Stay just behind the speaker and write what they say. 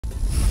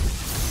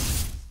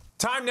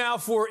Time now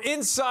for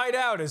Inside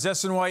Out as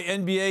SNY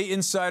NBA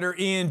insider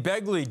Ian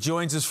Begley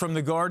joins us from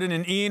the Garden.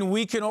 And Ian,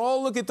 we can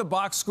all look at the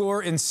box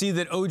score and see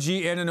that OG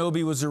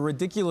Anunoby was a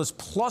ridiculous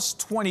plus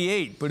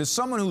 28. But as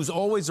someone who's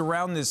always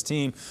around this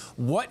team,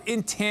 what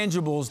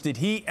intangibles did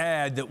he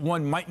add that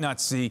one might not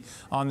see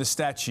on the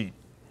stat sheet?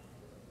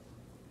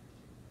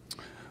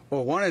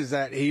 Well, one is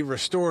that he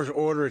restores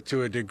order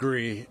to a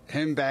degree.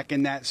 Him back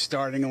in that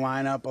starting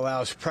lineup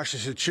allows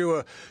Precious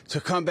Achiuwa to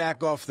come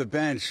back off the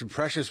bench.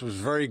 Precious was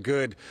very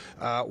good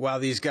while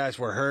these guys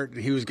were hurt.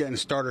 He was getting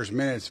starters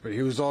minutes, but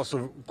he was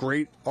also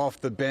great off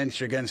the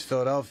bench against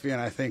Philadelphia,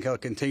 and I think he'll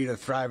continue to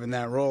thrive in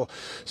that role.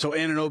 So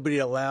Anunoby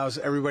allows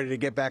everybody to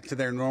get back to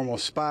their normal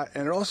spot,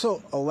 and it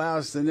also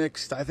allows the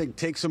Knicks to, I think,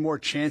 take some more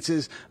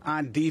chances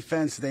on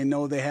defense. They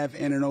know they have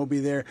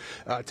Anunoby there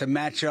to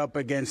match up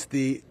against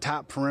the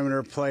top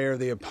perimeter player,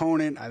 the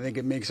opponent. I think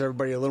it makes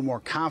everybody a little more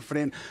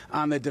confident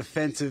on the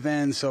defensive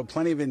end. So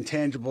plenty of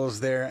intangibles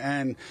there,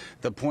 and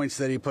the points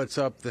that he puts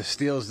up, the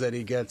steals that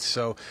he gets.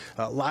 So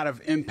a lot of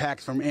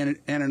impact from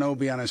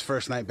Anunoby on his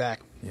first night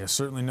back. Yeah,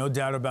 certainly, no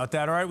doubt about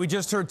that. All right, we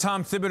just heard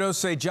Tom Thibodeau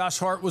say Josh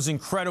Hart was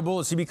incredible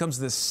as he becomes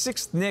the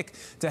sixth Knick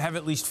to have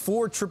at least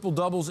 4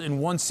 triple-doubles in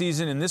one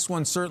season, and this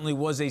one certainly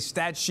was a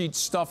stat sheet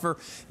stuffer.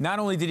 Not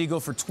only did he go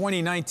for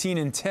 20, 19,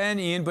 and 10,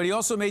 Ian, but he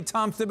also made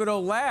Tom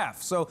Thibodeau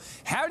laugh. So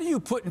how do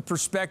you put in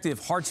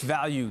perspective Hart's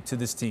value to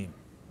this team?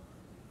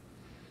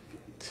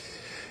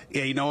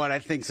 Yeah, you know what? I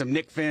think some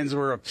Knick fans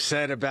were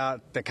upset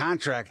about the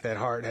contract that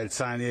Hart had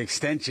signed, the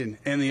extension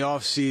in the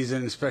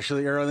offseason,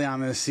 especially early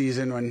on in the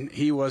season when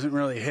he wasn't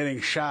really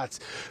hitting shots.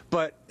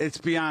 But it's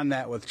beyond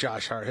that with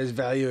Josh Hart. His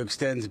value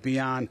extends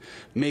beyond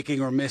making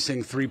or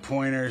missing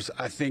three-pointers.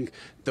 I think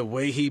the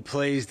way he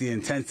plays, the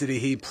intensity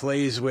he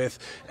plays with,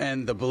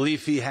 and the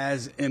belief he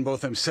has in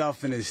both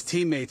himself and his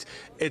teammates,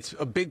 it's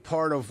a big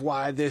part of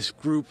why this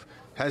group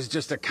has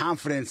just a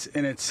confidence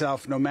in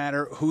itself, no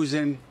matter who's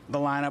in the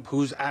lineup,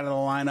 who's out of the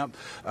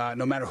lineup,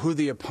 no matter who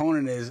the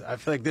opponent is. I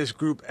feel like this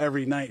group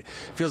every night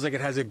feels like it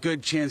has a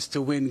good chance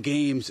to win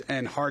games,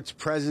 and Hart's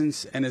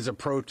presence and his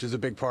approach is a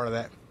big part of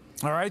that.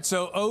 All right,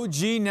 so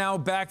OG now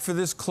back for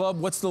this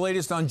club. What's the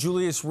latest on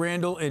Julius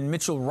Randle and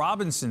Mitchell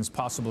Robinson's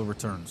possible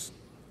returns?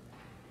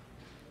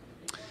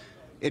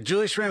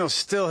 Julius Randle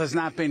still has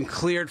not been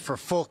cleared for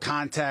full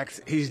contact.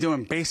 He's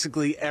doing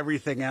basically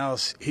everything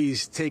else.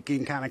 He's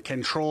taking kind of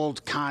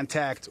controlled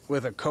contact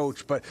with a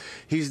coach, but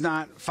he's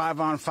not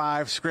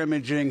 5-on-5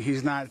 scrimmaging.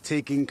 He's not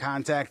taking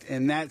contact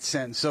in that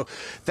sense. So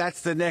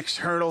that's the next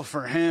hurdle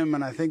for him,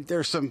 and I think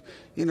there's some,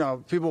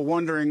 people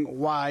wondering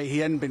why he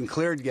hadn't been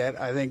cleared yet.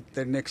 I think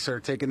the Knicks are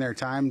taking their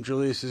time.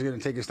 Julius is going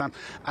to take his time.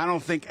 I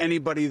don't think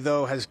anybody,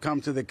 though, has come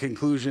to the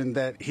conclusion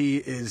that he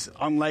is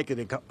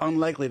unlikely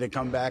to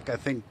come back. I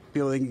think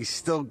people think he's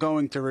still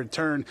going to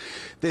return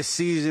this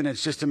season.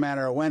 It's just a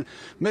matter of when.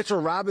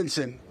 Mitchell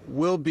Robinson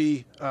will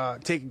be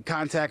taking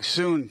contact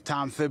soon,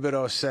 Tom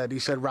Thibodeau said. He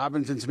said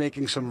Robinson's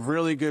making some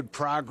really good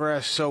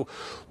progress. So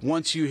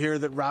once you hear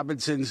that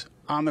Robinson's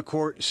on the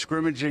court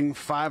scrimmaging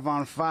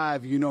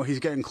 5-on-5, you know he's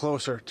getting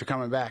closer to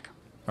coming back.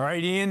 All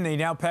right, Ian, they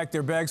now pack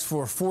their bags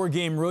for a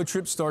 4-game road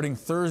trip starting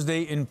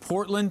Thursday in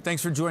Portland.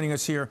 Thanks for joining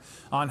us here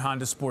on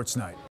Honda Sports Night.